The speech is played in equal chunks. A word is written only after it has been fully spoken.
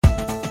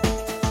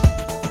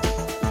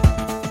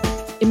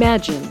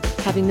Imagine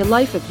having the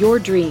life of your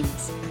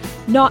dreams.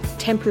 Not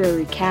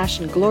temporary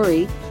cash and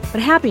glory, but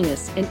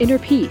happiness and inner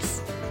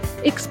peace.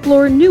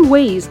 Explore new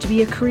ways to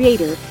be a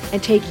creator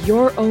and take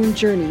your own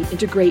journey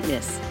into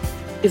greatness.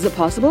 Is it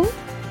possible?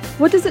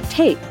 What does it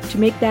take to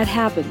make that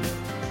happen?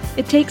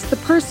 It takes the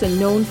person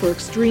known for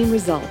extreme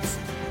results.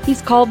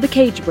 He's called the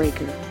cage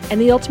breaker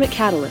and the ultimate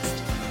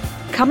catalyst.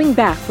 Coming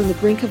back from the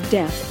brink of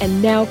death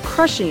and now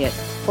crushing it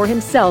for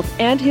himself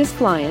and his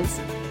clients,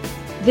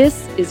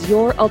 this is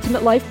Your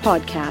Ultimate Life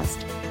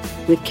Podcast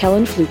with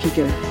Kellen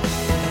Flukiger.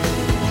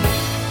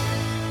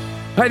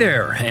 Hi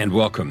there, and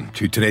welcome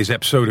to today's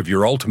episode of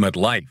Your Ultimate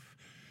Life.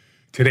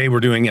 Today we're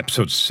doing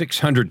episode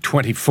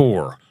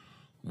 624,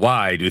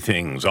 Why Do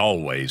Things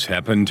Always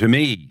Happen to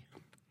Me?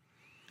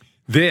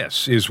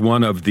 This is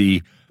one of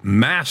the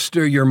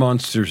Master Your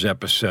Monsters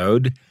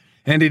episode,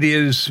 and it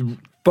is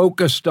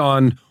focused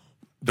on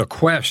the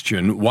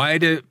question, why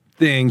do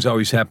things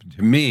always happen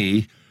to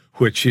me,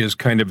 which is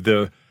kind of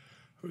the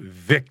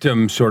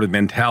victim sort of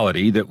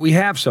mentality that we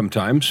have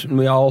sometimes, and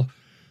we all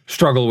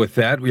struggle with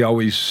that. We all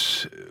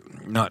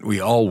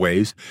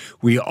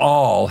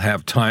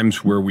have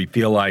times where we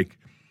feel like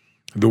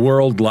the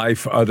world,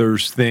 life,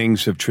 others,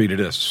 things have treated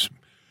us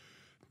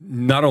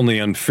not only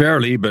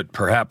unfairly, but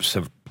perhaps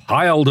have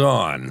piled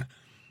on.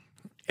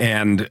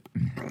 And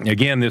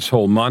again, this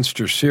whole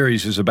monster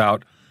series is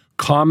about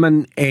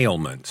common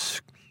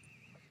ailments.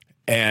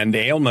 And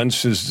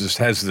ailments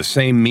has the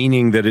same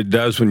meaning that it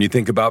does when you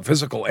think about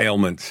physical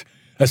ailments,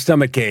 a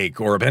stomach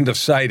ache or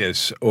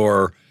appendicitis,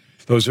 or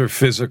those are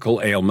physical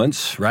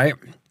ailments, right?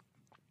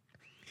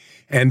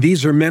 And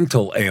these are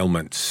mental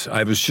ailments.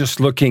 I was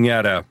just looking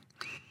at a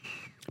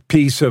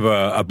piece of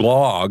a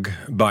blog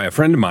by a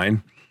friend of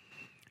mine.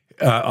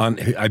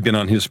 I've been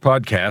on his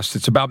podcast.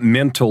 It's about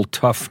mental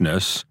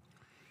toughness.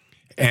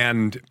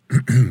 And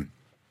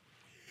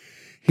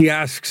he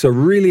asks a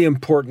really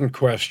important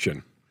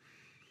question.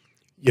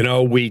 You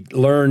know, we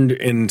learned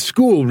in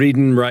school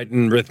reading,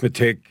 writing,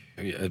 arithmetic,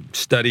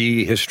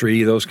 study,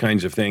 history, those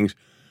kinds of things.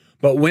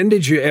 But when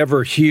did you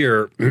ever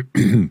hear,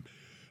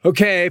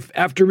 okay,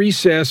 after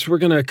recess, we're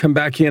going to come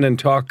back in and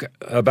talk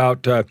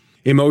about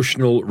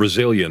emotional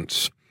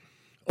resilience.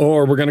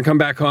 Or we're going to come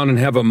back on and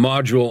have a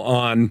module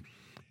on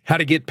how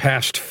to get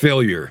past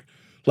failure.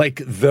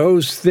 Like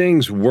those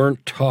things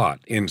weren't taught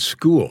in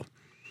school.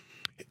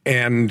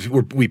 And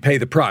we pay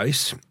the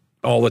price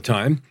all the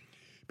time.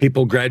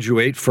 People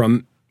graduate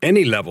from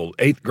any level,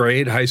 8th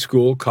grade, high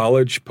school,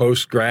 college,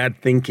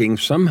 post-grad, thinking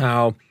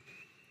somehow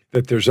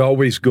that there's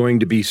always going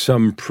to be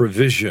some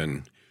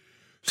provision,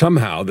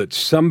 somehow that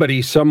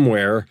somebody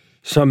somewhere,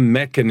 some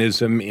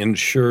mechanism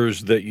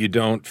ensures that you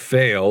don't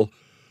fail,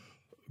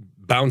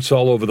 bounce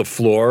all over the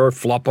floor,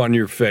 flop on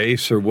your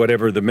face, or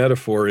whatever the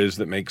metaphor is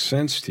that makes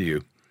sense to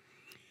you.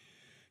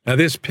 Now,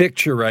 this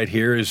picture right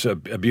here is a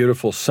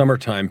beautiful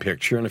summertime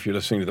picture, and if you're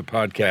listening to the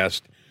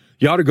podcast,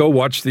 you ought to go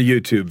watch the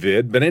YouTube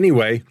vid. But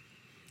anyway,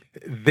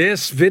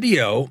 this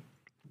video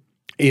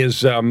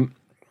is a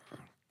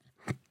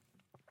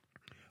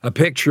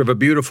picture of a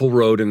beautiful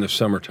road in the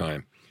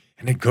summertime.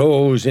 And it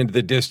goes into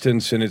the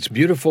distance, and it's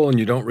beautiful, and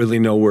you don't really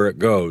know where it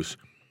goes.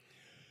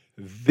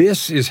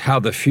 This is how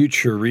the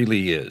future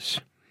really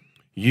is.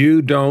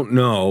 You don't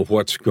know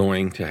what's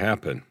going to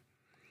happen.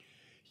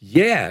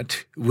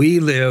 Yet,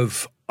 we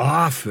live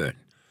often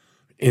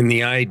in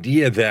the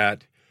idea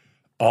that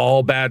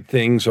all bad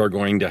things are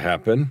going to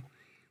happen.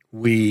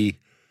 We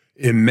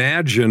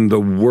imagine the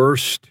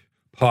worst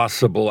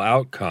possible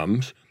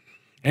outcomes,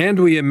 and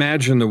we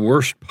imagine the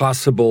worst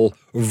possible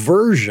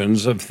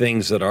versions of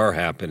things that are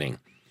happening.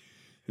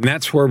 And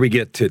that's where we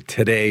get to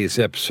today's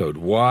episode.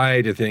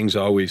 Why do things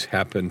always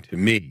happen to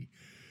me?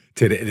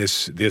 Today,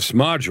 this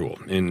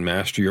module in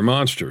Master Your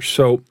Monsters.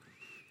 So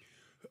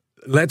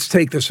let's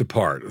take this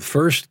apart. The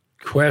first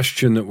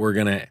question that we're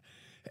going to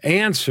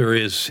answer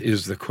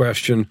is the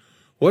question,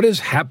 what does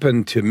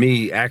happen to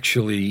me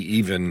actually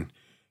even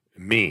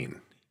mean?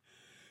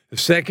 The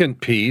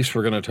second piece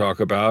we're going to talk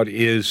about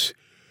is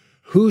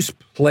whose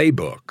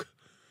playbook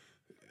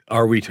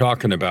are we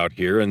talking about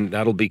here? And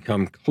that'll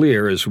become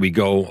clear as we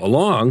go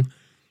along.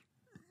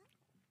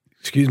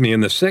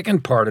 And the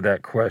second part of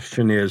that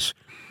question is,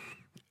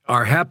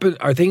 are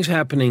things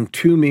happening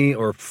to me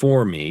or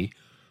for me?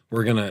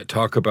 We're going to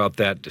talk about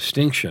that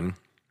distinction.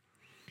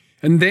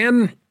 And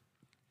then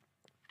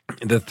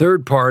the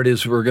third part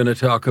is we're going to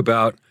talk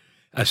about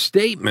a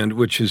statement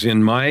which is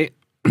in my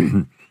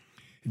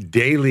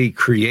daily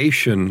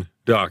creation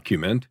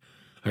document.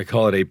 I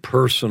call it a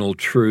personal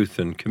truth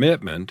and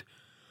commitment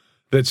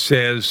that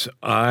says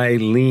I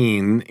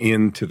lean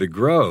into the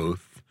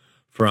growth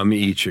from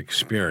each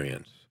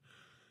experience.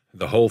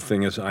 The whole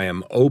thing is I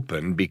am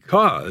open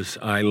because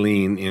I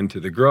lean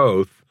into the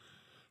growth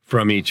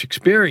from each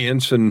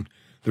experience. And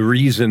the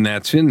reason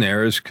that's in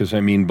there is because I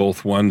mean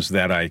both ones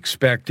that I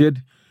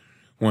expected,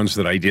 ones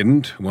that I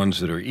didn't, ones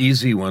that are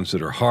easy, ones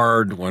that are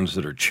hard, ones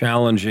that are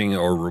challenging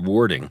or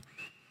rewarding.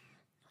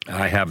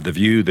 I have the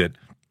view that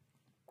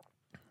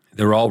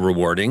they're all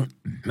rewarding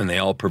and they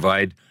all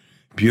provide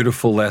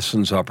beautiful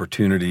lessons,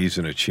 opportunities,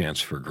 and a chance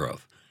for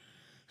growth.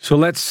 So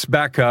let's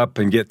back up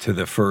and get to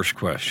the first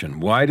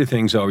question. Why do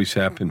things always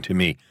happen to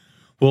me?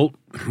 Well,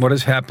 what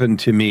does happen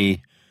to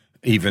me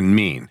even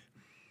mean?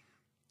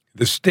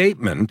 The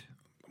statement,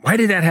 why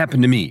did that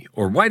happen to me?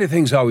 Or why do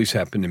things always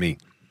happen to me?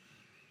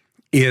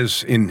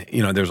 There's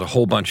a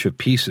whole bunch of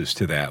pieces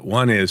to that.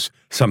 One is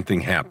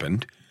something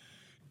happened.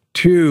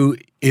 Two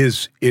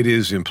is it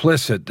is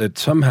implicit that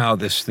somehow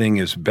this thing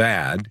is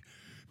bad,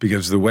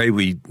 because the way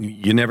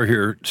you never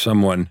hear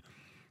someone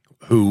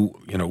who,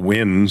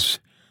 wins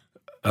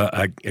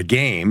a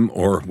game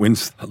or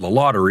wins the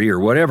lottery or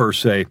whatever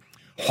say,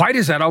 why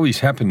does that always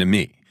happen to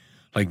me?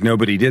 Like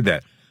nobody did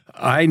that.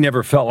 I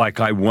never felt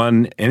like I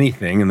won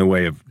anything in the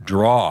way of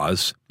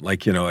draws,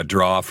 like, a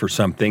draw for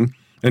something,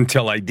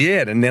 until I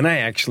did. And then I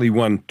actually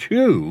won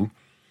two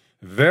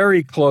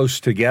very close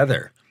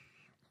together.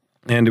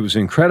 And it was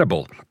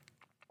incredible.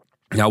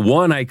 Now,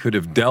 one I could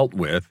have dealt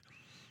with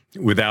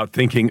without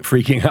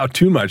freaking out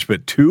too much,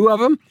 but two of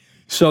them?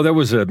 So there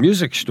was a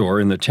music store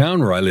in the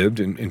town where I lived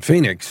in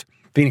Phoenix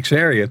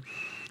area,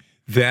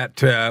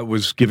 that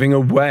was giving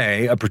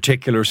away a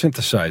particular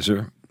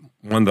synthesizer,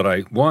 one that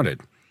I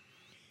wanted.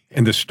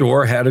 And the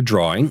store had a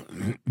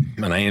drawing,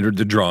 and I entered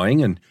the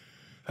drawing, and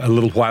a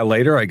little while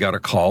later I got a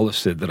call that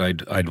said that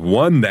I'd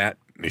won that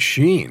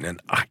machine, and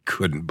I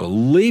couldn't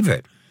believe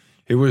it.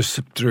 It was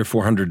 $300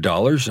 or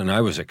 $400, and I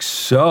was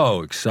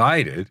so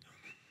excited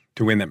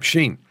to win that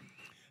machine.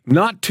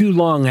 Not too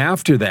long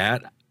after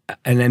that,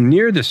 and then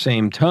near the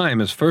same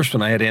time as first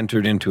one, I had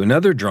entered into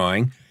another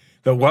drawing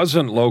that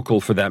wasn't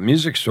local for that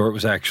music store. It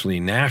was actually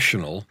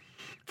national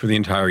for the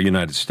entire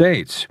United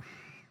States.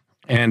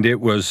 And it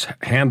was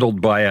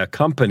handled by a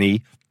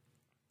company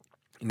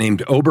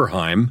named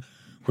Oberheim,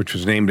 which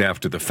was named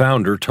after the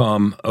founder,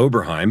 Tom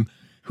Oberheim,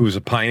 who was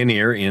a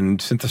pioneer in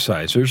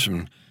synthesizers.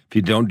 And if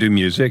you don't do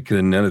music,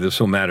 then none of this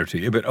will matter to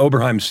you. But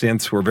Oberheim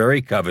synths were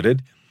very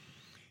coveted.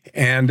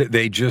 And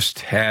they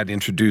just had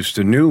introduced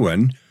a new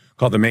one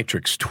called the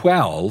Matrix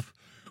 12,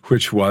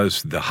 which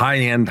was the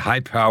high-end,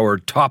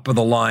 high-powered,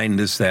 top-of-the-line,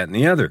 this, that, and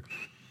the other.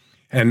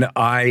 And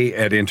I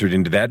had entered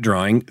into that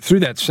drawing through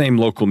that same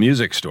local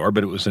music store,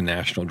 but it was a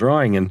national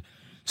drawing. And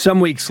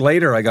some weeks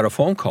later, I got a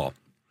phone call.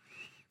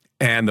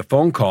 And the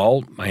phone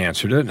call, I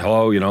answered it,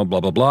 hello, blah,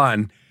 blah, blah.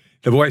 And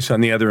the voice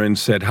on the other end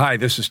said, hi,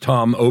 this is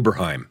Tom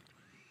Oberheim.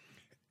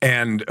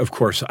 And, of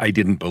course, I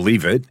didn't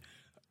believe it.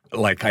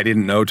 Like, I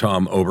didn't know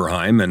Tom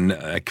Oberheim, and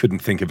I couldn't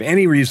think of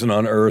any reason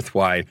on earth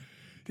why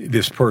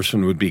this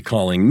person would be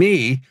calling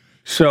me.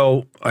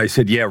 So I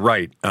said, yeah,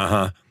 right.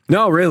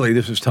 No, really,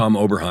 this is Tom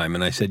Oberheim.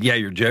 And I said, yeah,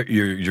 you're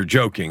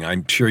joking.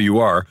 I'm sure you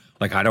are.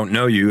 Like, I don't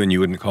know you, and you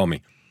wouldn't call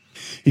me.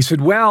 He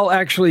said, well,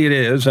 actually it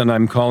is, and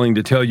I'm calling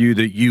to tell you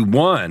that you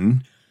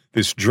won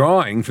this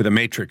drawing for the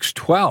Matrix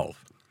 12.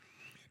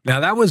 Now,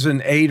 that was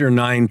an $8,000 or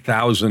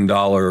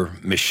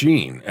 $9,000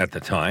 machine at the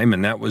time,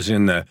 and that was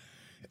in the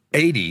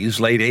 80s,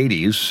 late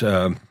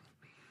 80s.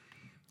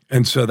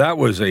 And so that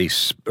was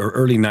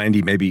early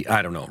 90, maybe,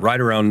 I don't know,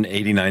 right around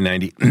 89,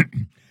 90.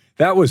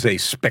 That was a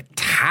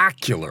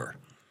spectacular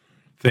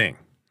thing,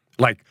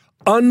 like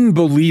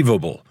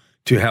unbelievable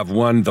to have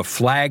won the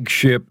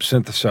flagship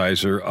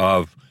synthesizer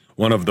of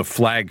one of the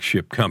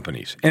flagship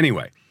companies.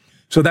 Anyway,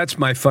 so that's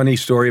my funny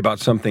story about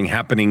something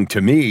happening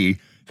to me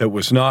that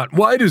was not,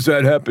 why does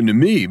that happen to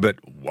me? But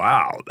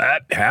wow,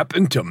 that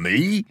happened to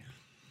me?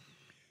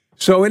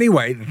 So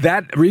anyway,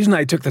 that reason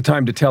I took the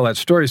time to tell that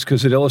story is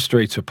because it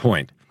illustrates a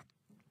point.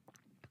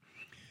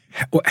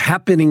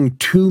 Happening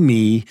to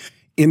me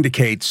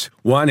indicates,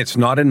 one, it's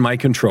not in my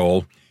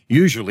control.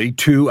 Usually,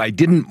 two, I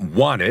didn't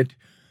want it.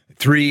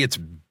 Three, it's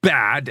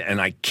bad,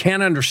 and I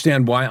can't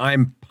understand why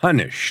I'm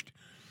punished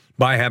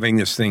by having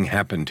this thing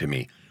happen to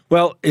me.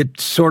 Well, it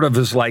sort of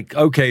is like,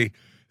 okay,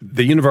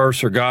 the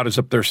universe or God is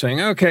up there saying,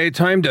 okay,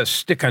 time to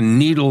stick a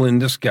needle in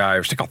this guy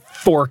or stick a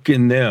fork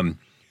in them,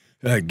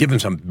 give him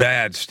some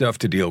bad stuff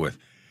to deal with.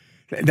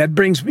 That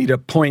brings me to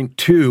point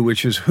two,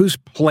 which is whose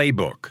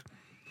playbook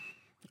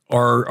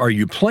are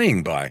you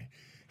playing by?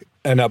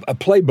 And a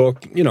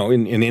playbook,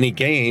 in any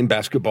game,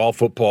 basketball,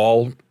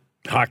 football,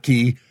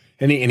 hockey,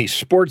 any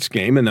sports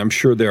game, and I'm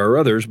sure there are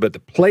others, but the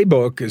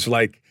playbook is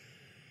like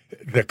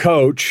the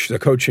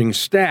coaching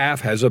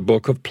staff has a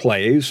book of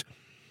plays.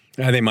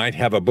 They might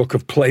have a book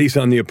of plays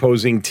on the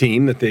opposing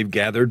team that they've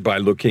gathered by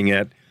looking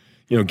at,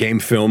 game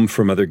film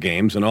from other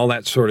games and all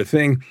that sort of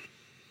thing.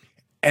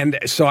 And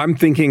so I'm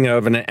thinking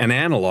of an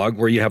analog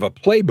where you have a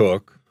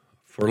playbook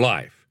for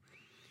life.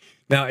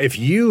 Now, if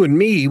you and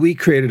me, we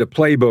created a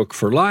playbook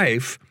for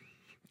life,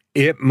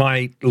 it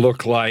might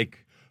look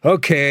like,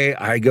 okay,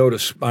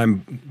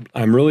 I'm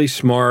really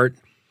smart,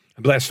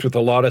 I'm blessed with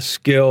a lot of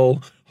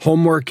skill,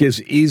 homework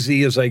is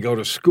easy as I go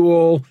to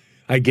school,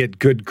 I get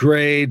good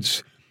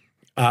grades,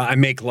 I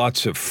make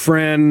lots of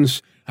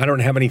friends, I don't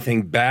have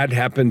anything bad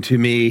happen to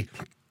me,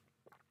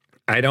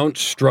 I don't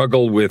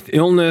struggle with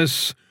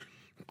illness,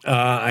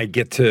 I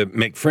get to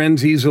make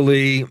friends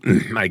easily,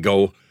 I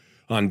go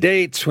on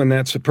dates when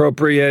that's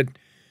appropriate,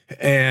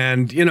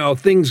 and,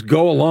 things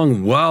go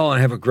along well. I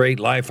have a great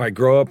life. I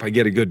grow up, I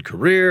get a good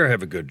career, I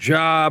have a good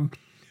job,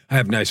 I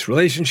have nice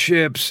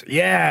relationships.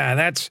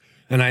 Yeah,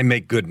 and I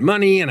make good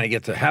money and I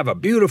get to have a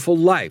beautiful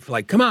life.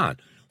 Like, come on,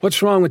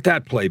 what's wrong with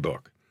that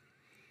playbook?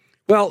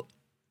 Well,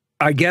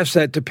 I guess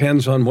that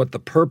depends on what the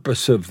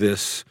purpose of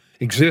this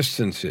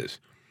existence is.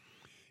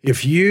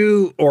 If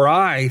you or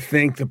I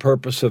think the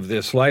purpose of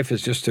this life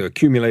is just to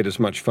accumulate as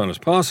much fun as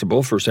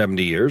possible for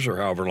 70 years or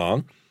however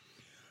long,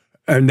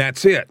 and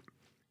that's it,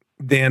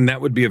 then that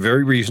would be a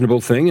very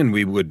reasonable thing, and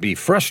we would be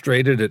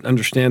frustrated at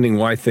understanding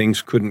why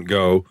things couldn't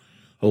go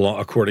along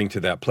according to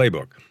that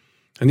playbook.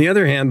 On the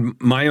other hand,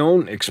 my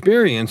own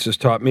experience has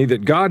taught me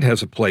that God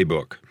has a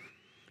playbook.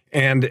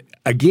 And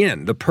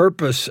again, the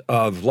purpose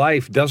of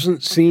life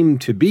doesn't seem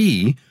to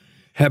be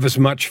have as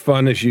much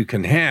fun as you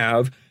can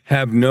have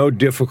no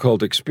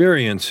difficult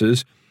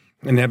experiences,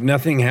 and have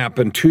nothing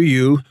happen to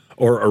you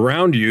or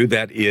around you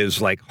that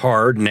is like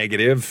hard,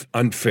 negative,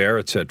 unfair,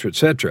 etc.,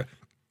 etc.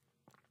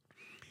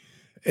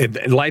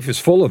 Life is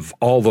full of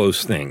all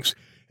those things.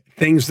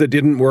 Things that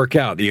didn't work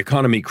out. The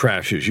economy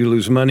crashes. You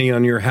lose money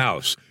on your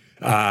house.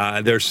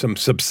 There's some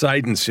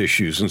subsidence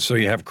issues, and so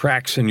you have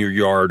cracks in your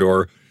yard,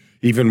 or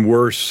even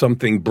worse,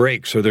 something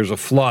breaks, or there's a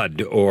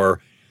flood,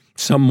 or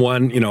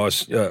someone,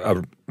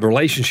 a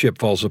relationship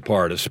falls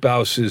apart. A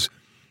spouse is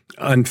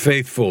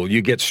unfaithful.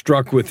 You get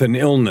struck with an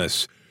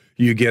illness.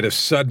 You get a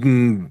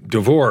sudden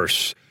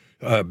divorce,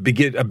 a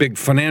big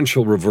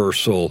financial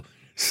reversal,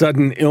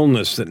 sudden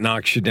illness that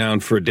knocks you down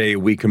for a day, a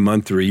week, a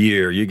month, or a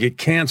year. You get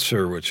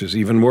cancer, which is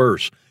even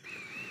worse.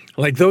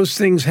 Like, those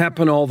things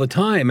happen all the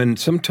time, and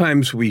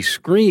sometimes we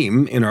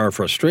scream in our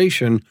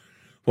frustration,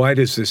 why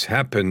does this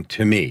happen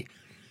to me?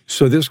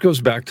 So this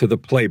goes back to the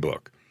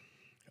playbook.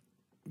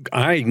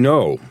 I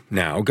know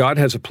now God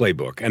has a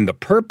playbook, and the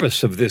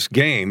purpose of this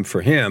game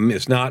for him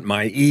is not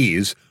my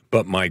ease,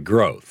 but my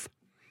growth.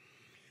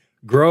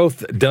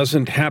 Growth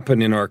doesn't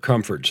happen in our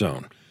comfort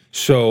zone.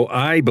 So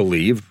I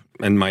believe,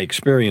 and my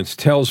experience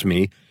tells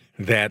me,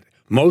 that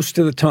most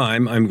of the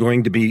time I'm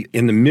going to be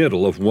in the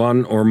middle of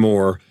one or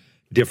more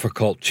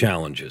difficult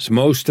challenges.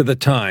 Most of the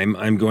time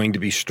I'm going to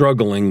be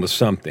struggling with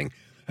something.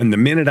 And the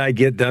minute I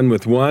get done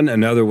with one,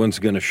 another one's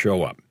going to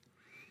show up.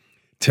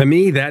 To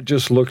me, that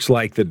just looks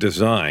like the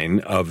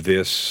design of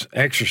this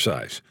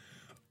exercise.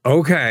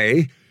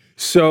 Okay,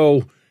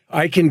 so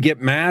I can get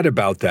mad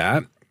about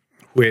that,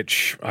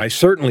 which I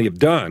certainly have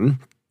done,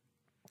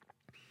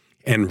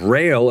 and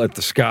rail at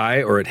the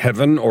sky or at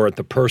heaven or at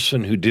the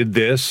person who did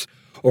this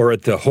or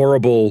at the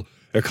horrible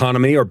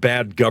economy or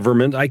bad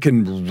government. I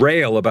can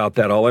rail about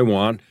that all I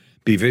want,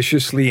 be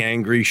viciously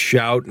angry,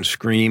 shout and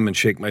scream and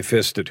shake my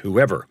fist at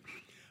whoever.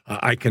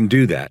 I can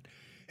do that.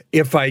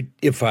 If I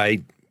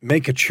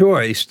make a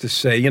choice to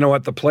say, you know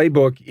what, the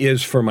playbook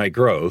is for my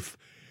growth.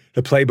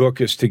 The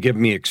playbook is to give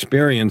me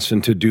experience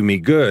and to do me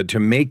good, to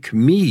make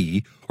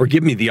me, or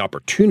give me the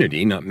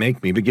opportunity, not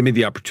make me, but give me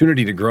the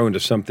opportunity to grow into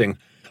something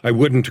I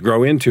wouldn't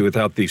grow into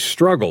without these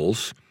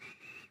struggles,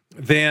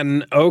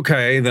 then,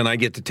 okay, then I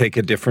get to take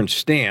a different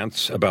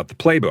stance about the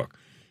playbook.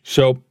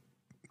 So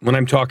when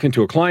I'm talking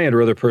to a client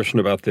or other person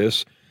about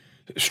this,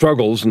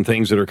 struggles and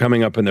things that are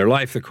coming up in their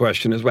life, the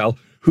question is, well,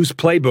 whose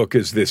playbook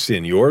is this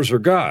in, yours or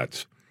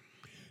God's?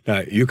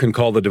 You can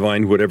call the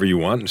divine whatever you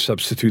want and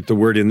substitute the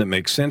word in that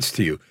makes sense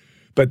to you.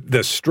 But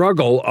the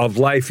struggle of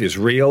life is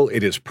real,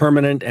 it is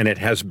permanent, and it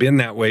has been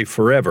that way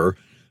forever,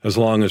 as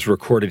long as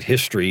recorded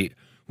history.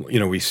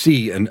 We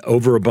see an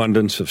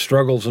overabundance of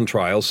struggles and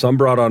trials, some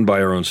brought on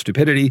by our own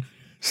stupidity,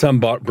 some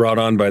brought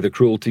on by the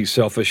cruelty,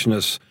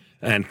 selfishness,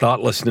 and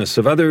thoughtlessness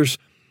of others,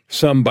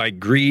 some by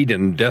greed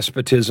and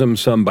despotism,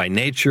 some by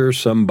nature,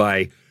 some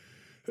by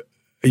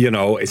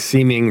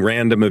seeming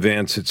random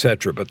events,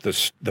 etc. But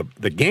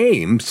the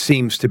game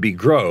seems to be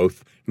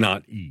growth,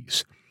 not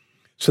ease.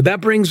 So that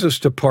brings us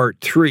to part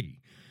 3.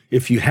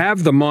 If you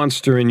have the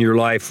monster in your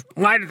life,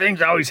 why do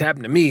things always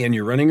happen to me? And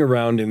you're running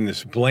around in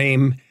this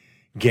blame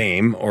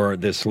game or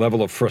this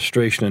level of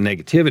frustration and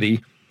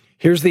negativity,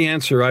 here's the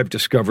answer I've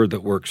discovered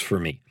that works for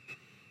me.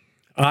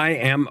 I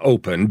am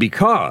open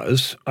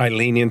because I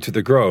lean into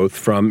the growth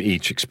from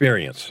each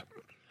experience,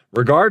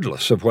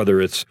 regardless of whether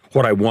it's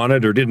what I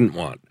wanted or didn't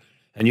want.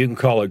 And you can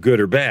call it good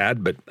or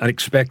bad, but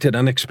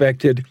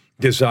unexpected,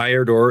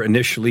 desired, or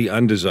initially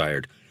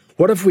undesired.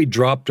 What if we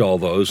dropped all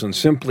those and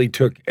simply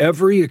took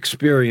every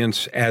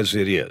experience as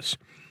it is?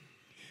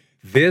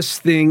 This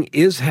thing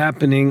is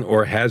happening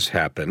or has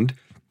happened.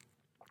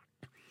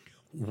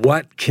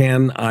 What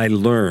can I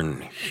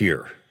learn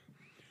here?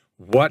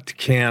 What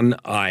can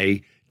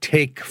I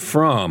take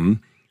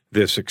from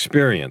this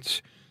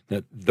experience?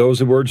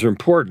 Those words are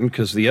important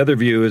because the other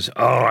view is,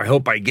 I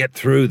hope I get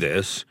through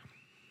this.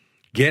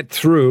 Get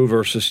through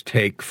versus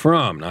take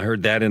from. I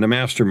heard that in a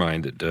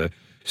mastermind that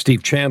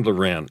Steve Chandler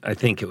ran. I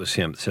think it was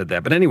him that said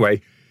that. But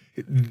anyway,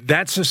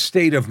 that's a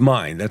state of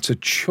mind. That's a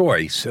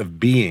choice of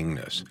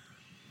beingness.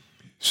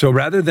 So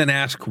rather than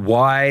ask,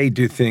 why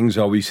do things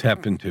always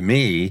happen to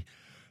me,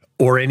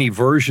 or any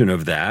version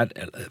of that,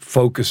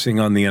 focusing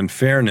on the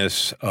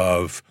unfairness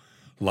of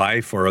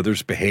life or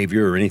others'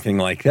 behavior or anything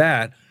like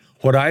that,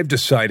 what I've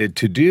decided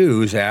to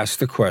do is ask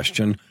the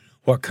question,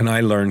 what can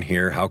I learn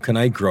here? How can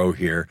I grow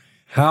here?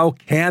 How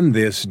can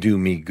this do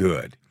me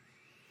good?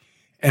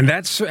 And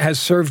that has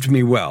served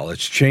me well.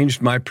 It's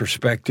changed my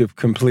perspective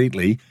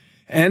completely.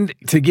 And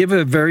to give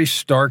a very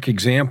stark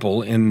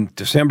example, in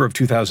December of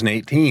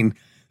 2018,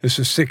 this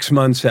is 6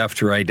 months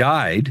after I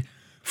died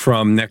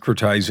from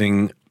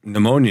necrotizing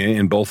pneumonia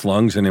in both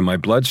lungs and in my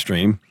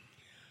bloodstream,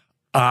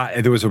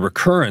 there was a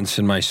recurrence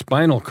in my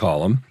spinal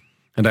column,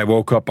 and I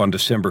woke up on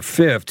December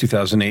 5th,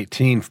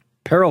 2018,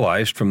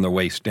 paralyzed from the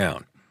waist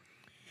down.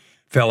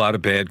 Fell out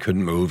of bed,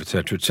 couldn't move,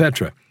 et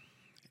cetera,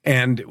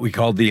 and we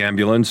called the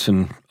ambulance,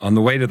 and on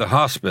the way to the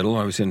hospital,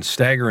 I was in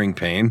staggering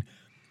pain.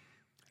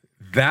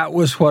 That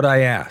was what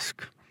I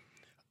asked.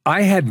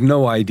 I had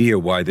no idea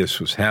why this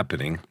was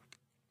happening.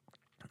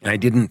 I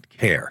didn't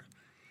care.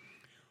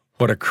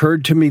 What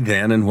occurred to me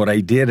then and what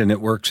I did, and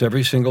it works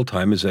every single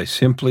time, is I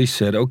simply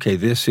said, okay,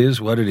 this is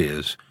what it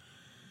is.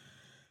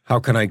 How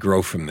can I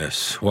grow from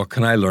this? What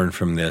can I learn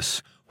from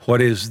this?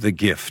 What is the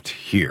gift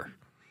here?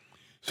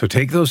 So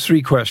take those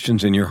 3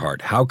 questions in your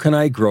heart. How can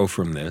I grow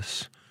from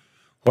this?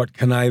 What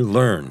can I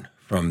learn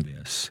from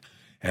this?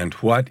 And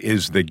what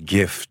is the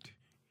gift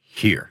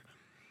here?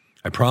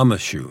 I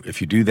promise you,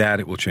 if you do that,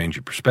 it will change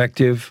your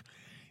perspective.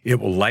 It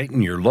will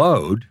lighten your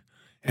load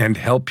and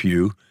help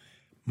you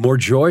more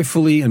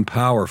joyfully and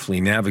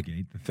powerfully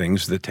navigate the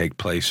things that take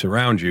place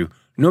around you,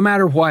 no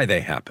matter why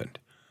they happened.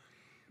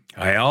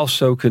 I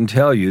also can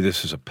tell you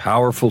this is a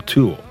powerful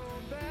tool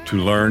to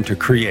learn to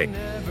create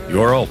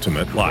your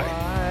ultimate life.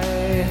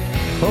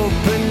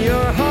 Open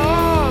your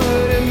heart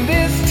and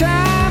this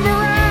time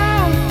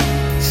around.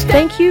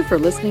 Thank you for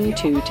listening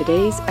to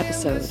today's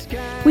episode.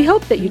 We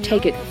hope that you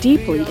take it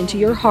deeply into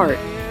your heart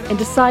and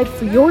decide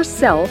for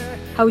yourself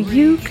how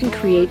you can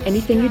create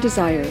anything you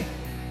desire.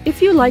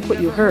 If you like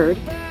what you heard,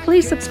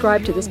 please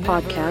subscribe to this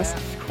podcast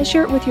and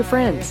share it with your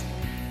friends.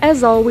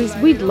 As always,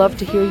 we'd love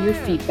to hear your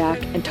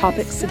feedback and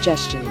topic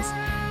suggestions.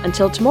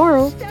 Until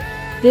tomorrow,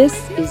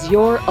 this is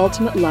Your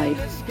Ultimate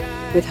Life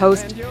with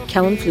host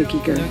Kellen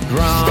Flukiger.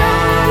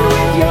 Stand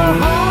with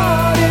your heart.